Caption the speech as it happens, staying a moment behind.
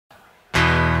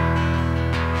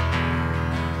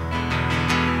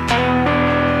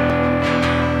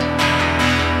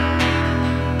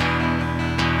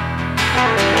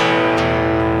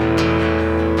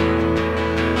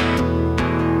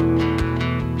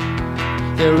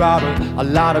There are a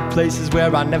lot of places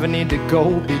where I never need to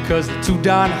go because they're too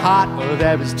darn hot or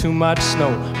there is too much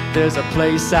snow. There's a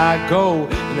place I go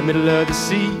in the middle of the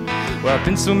sea where I've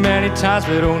been so many times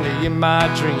but only in my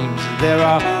dreams. There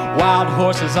are wild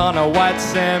horses on a white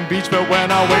sand beach, but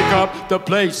when I wake up the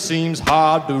place seems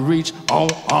hard to reach.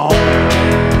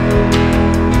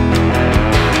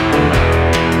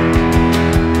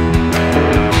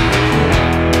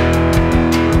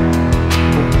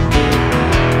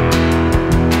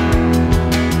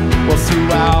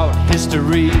 Throughout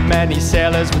history, many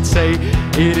sailors would say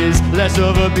it is less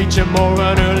of a beach and more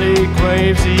an early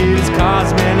grave. See, it has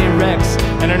caused many wrecks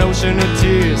and an ocean of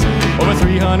tears, over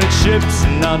 300 ships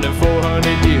in under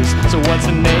 400 years. So what's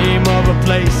the name of a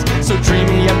place so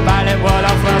dreamy and violent? Well,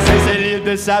 our Francais said it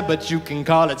this side, but you can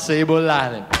call it Sable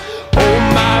Island. Oh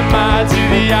my, to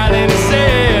the island of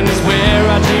sand is where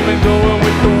I dream of going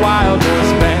with the wild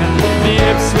horse band. The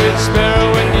Ipswich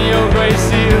sparrow and the old grey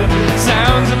seal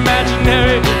sounds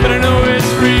imaginary, but I know it's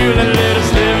real. And let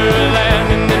us live or land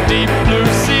in the deep blue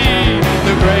sea.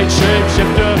 The great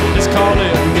shapeshifter is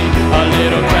calling me, a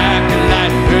little crack of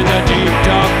light in the deep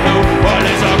dark blue. Well,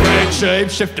 it's a great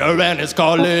shapeshifter and it's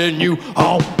calling you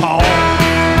home, home.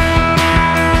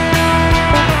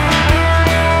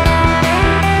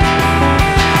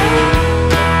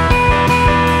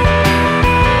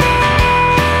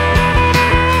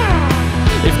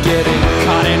 Getting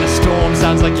caught in a storm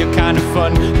sounds like you're kind of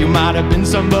fun. You might have been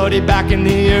somebody back in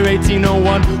the year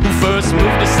 1801 who first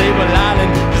moved to Sable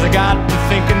Island, cause I got to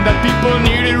thinking that people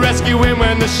needed rescuing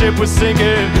when the ship was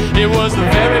sinking. It was the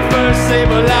very first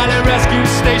Sable Island rescue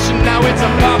station. Now it's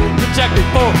a park protected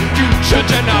for future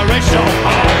generations.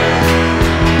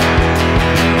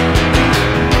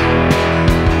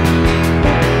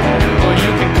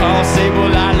 Call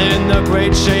Sable Island the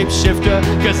great shapeshifter,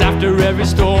 cause after every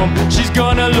storm she's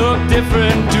gonna look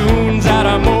different. Dunes that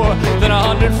are more than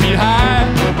 100 feet high,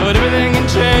 but everything can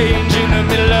change in the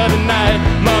middle of the night.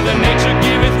 Mother Nature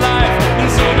giveth life in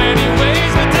so many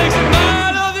ways that takes a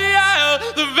mile of the isle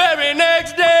the very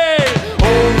next day.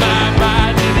 Oh my,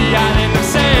 to the island of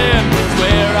sand is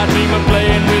where I dream of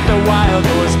playing with the wild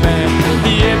horse band.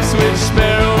 The Ipswich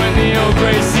sparrow and the old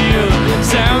grey seal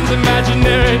sounds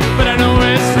imaginary, but I know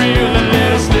it's real. And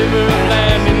let us live or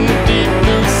land in the deep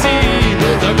blue sea.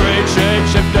 The great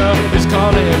shapeshifter is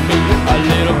calling me, a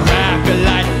little crack of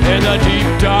light in the deep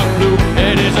dark blue.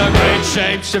 It is a great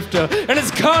shapeshifter and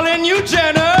it's calling you,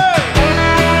 Jenna.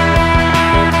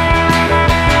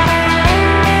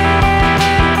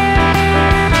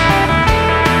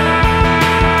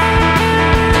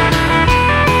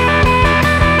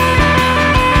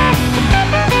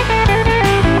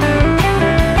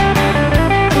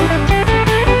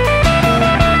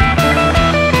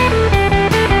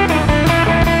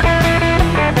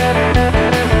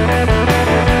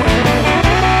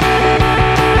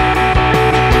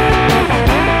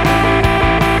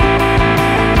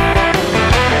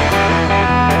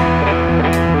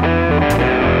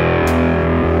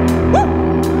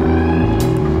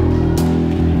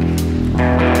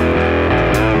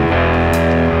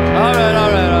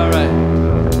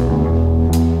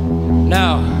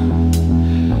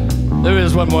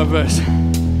 One more verse,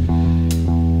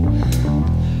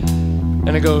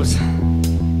 and it goes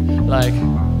like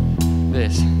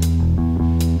this.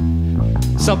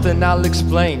 Something I'll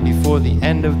explain before the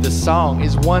end of the song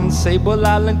is one Sable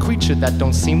Island creature that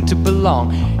don't seem to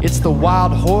belong. It's the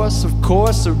wild horse, of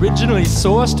course, originally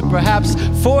sourced, perhaps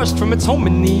forced from its home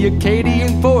in the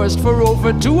Acadian forest. For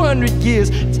over 200 years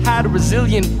it's had a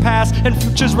resilient past, and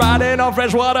futures riding on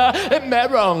fresh water and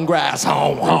marron grass.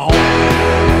 Home, home.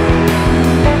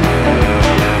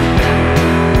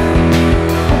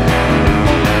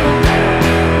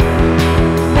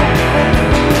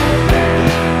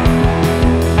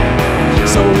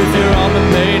 If you're on the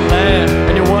mainland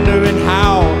and you're wondering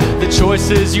how the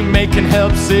choices you make can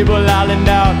help Sable Island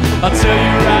out, I'll tell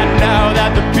you right now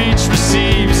that the beach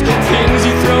receives things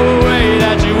you throw away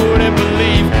that you wouldn't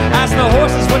believe. Ask the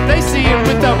horses what they see, and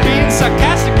without being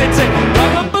sarcastic, they'd say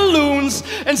rubber balloons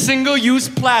and single-use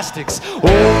plastics.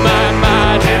 Oh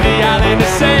my, to the island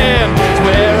of sand is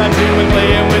where I dream of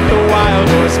playing with the wild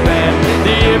horse band.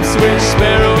 The Ipswich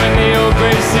sparrow and the old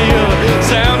grey seal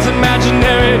sounds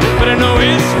imaginary, but I know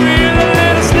it's real. And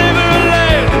let us live or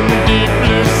land in the deep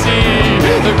blue sea.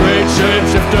 The great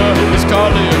shapeshifter is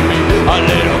calling me, a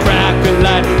little crack of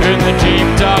light in the deep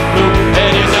dark blue.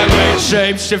 It is a great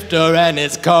shapeshifter and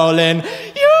it's calling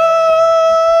you.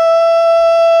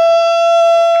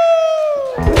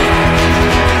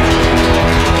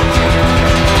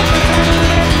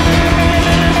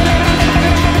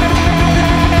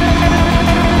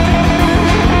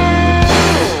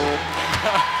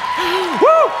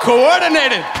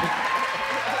 coordinated.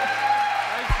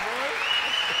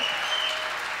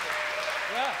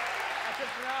 Yeah, that's it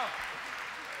for now.